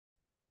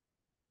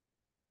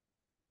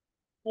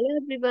Hello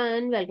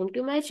everyone, welcome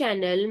to my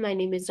channel. My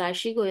name is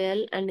Rashi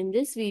Goyal and in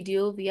this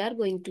video we are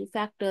going to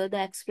factor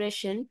the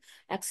expression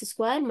x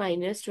square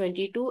minus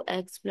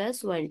 22x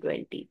plus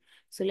 120.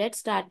 So let's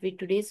start with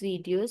today's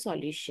video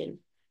solution.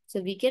 So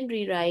we can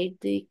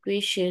rewrite the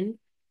equation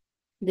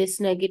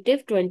this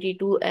negative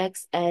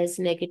 22x as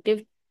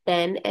negative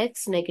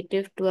 10x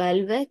negative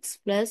 12x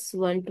plus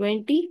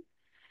 120.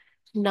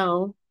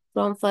 Now,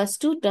 from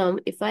first two term,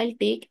 if I'll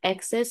take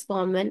x as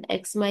common,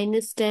 x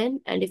minus 10,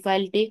 and if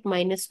I'll take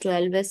minus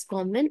 12 as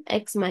common,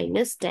 x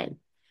minus 10.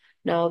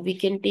 Now, we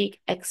can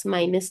take x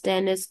minus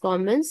 10 as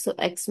common, so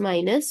x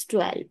minus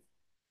 12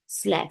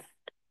 is left.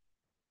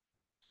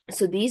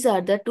 So, these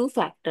are the two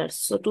factors.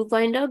 So, to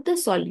find out the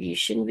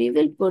solution, we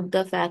will put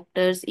the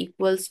factors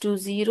equals to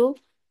 0.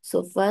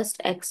 So, first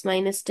x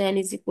minus 10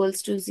 is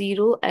equals to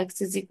 0,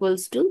 x is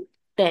equals to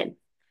 10.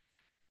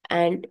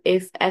 And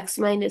if x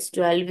minus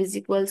 12 is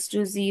equals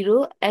to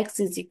 0, x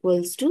is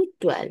equals to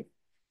 12.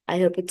 I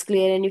hope it's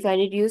clear and you find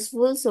it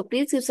useful. So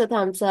please give us a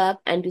thumbs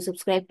up and do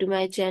subscribe to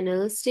my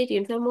channel. Stay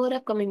tuned for more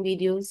upcoming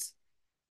videos.